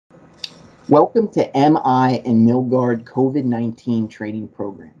Welcome to MI and Milgard COVID-19 training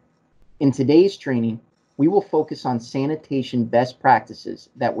program. In today's training, we will focus on sanitation best practices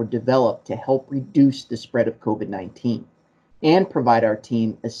that were developed to help reduce the spread of COVID-19 and provide our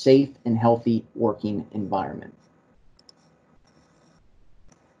team a safe and healthy working environment.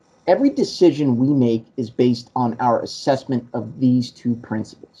 Every decision we make is based on our assessment of these two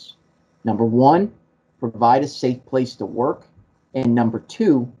principles. Number one, provide a safe place to work, and number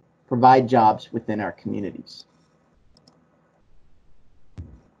two, provide jobs within our communities.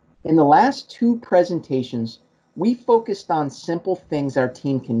 In the last two presentations, we focused on simple things our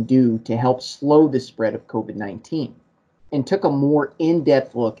team can do to help slow the spread of COVID-19 and took a more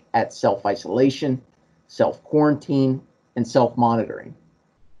in-depth look at self-isolation, self-quarantine, and self-monitoring.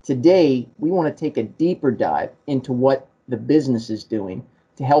 Today, we want to take a deeper dive into what the business is doing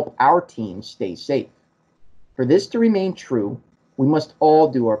to help our team stay safe. For this to remain true, we must all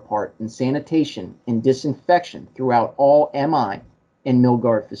do our part in sanitation and disinfection throughout all MI and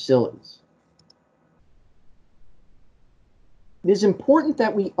Milgard facilities. It is important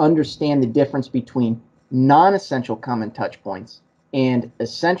that we understand the difference between non-essential common touchpoints and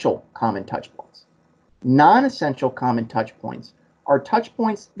essential common touchpoints. Non-essential common touchpoints are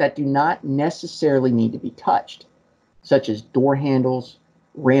touchpoints that do not necessarily need to be touched, such as door handles,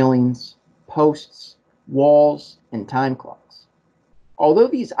 railings, posts, walls, and time clocks. Although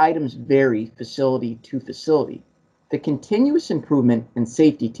these items vary facility to facility, the continuous improvement and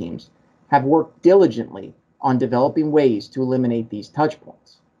safety teams have worked diligently on developing ways to eliminate these touch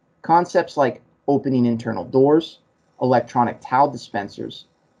points. Concepts like opening internal doors, electronic towel dispensers,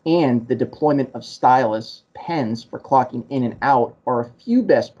 and the deployment of stylus pens for clocking in and out are a few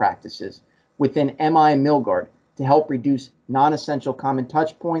best practices within MI and Milgard to help reduce non-essential common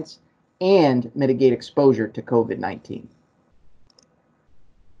touch points and mitigate exposure to COVID-19.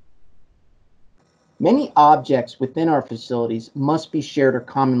 Many objects within our facilities must be shared or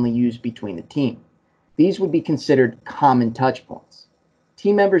commonly used between the team. These would be considered common touch points.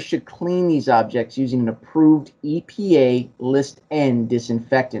 Team members should clean these objects using an approved EPA List N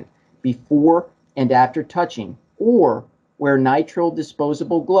disinfectant before and after touching, or wear nitrile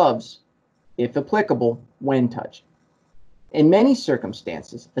disposable gloves, if applicable, when touching. In many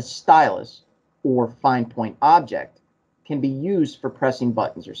circumstances, a stylus or fine point object can be used for pressing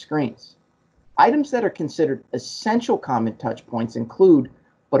buttons or screens. Items that are considered essential common touch points include,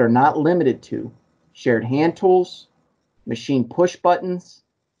 but are not limited to, shared hand tools, machine push buttons,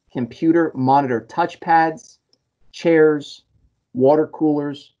 computer monitor touchpads, chairs, water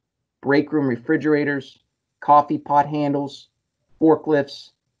coolers, break room refrigerators, coffee pot handles,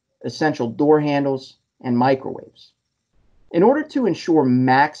 forklifts, essential door handles, and microwaves. In order to ensure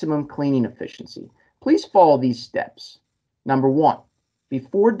maximum cleaning efficiency, please follow these steps. Number one,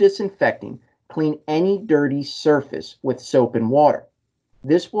 before disinfecting, clean any dirty surface with soap and water.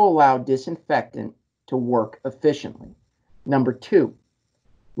 This will allow disinfectant to work efficiently. Number two,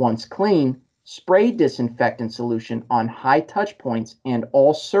 once clean, spray disinfectant solution on high touch points and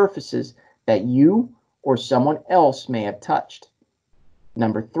all surfaces that you or someone else may have touched.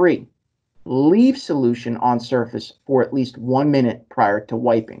 Number three, leave solution on surface for at least 1 minute prior to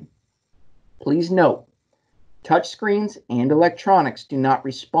wiping. Please note, touchscreens and electronics do not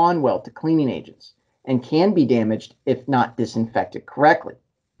respond well to cleaning agents and can be damaged if not disinfected correctly.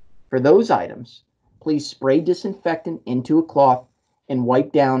 For those items, please spray disinfectant into a cloth and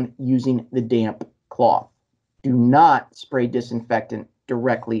wipe down using the damp cloth. Do not spray disinfectant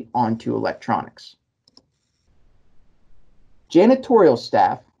directly onto electronics. Janitorial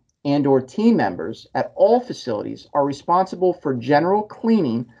staff and/or team members at all facilities are responsible for general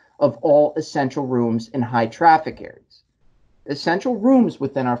cleaning of all essential rooms in high traffic areas. Essential rooms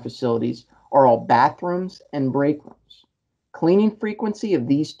within our facilities are all bathrooms and break rooms. Cleaning frequency of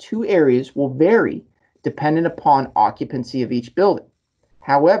these two areas will vary dependent upon occupancy of each building.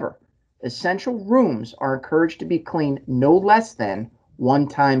 However, essential rooms are encouraged to be cleaned no less than 1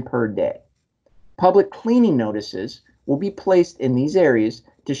 time per day. Public cleaning notices will be placed in these areas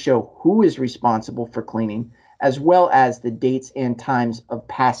to show who is responsible for cleaning, as well as the dates and times of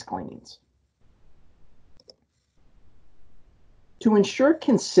past cleanings. To ensure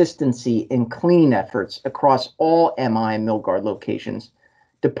consistency in cleaning efforts across all MI and Milgard locations,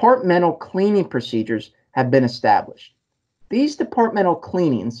 departmental cleaning procedures have been established. These departmental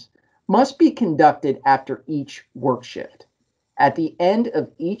cleanings must be conducted after each work shift. At the end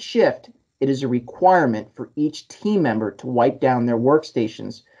of each shift, it is a requirement for each team member to wipe down their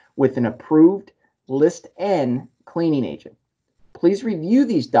workstations with an approved List N cleaning agent. Please review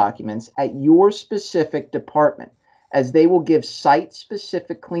these documents at your specific department as they will give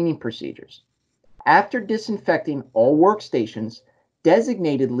site-specific cleaning procedures. After disinfecting all workstations,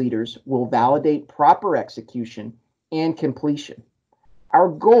 designated leaders will validate proper execution and completion. Our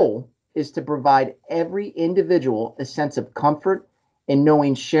goal is to provide every individual a sense of comfort in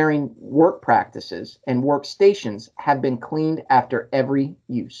knowing sharing work practices and workstations have been cleaned after every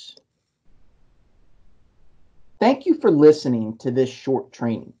use. Thank you for listening to this short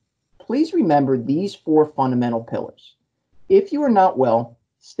training. Please remember these 4 fundamental pillars. If you are not well,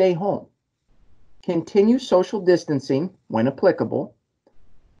 stay home. Continue social distancing when applicable.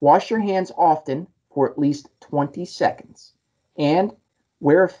 Wash your hands often for at least 20 seconds. And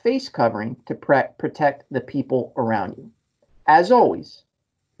wear a face covering to protect the people around you. As always,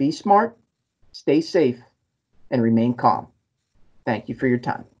 be smart, stay safe, and remain calm. Thank you for your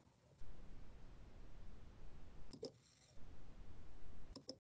time.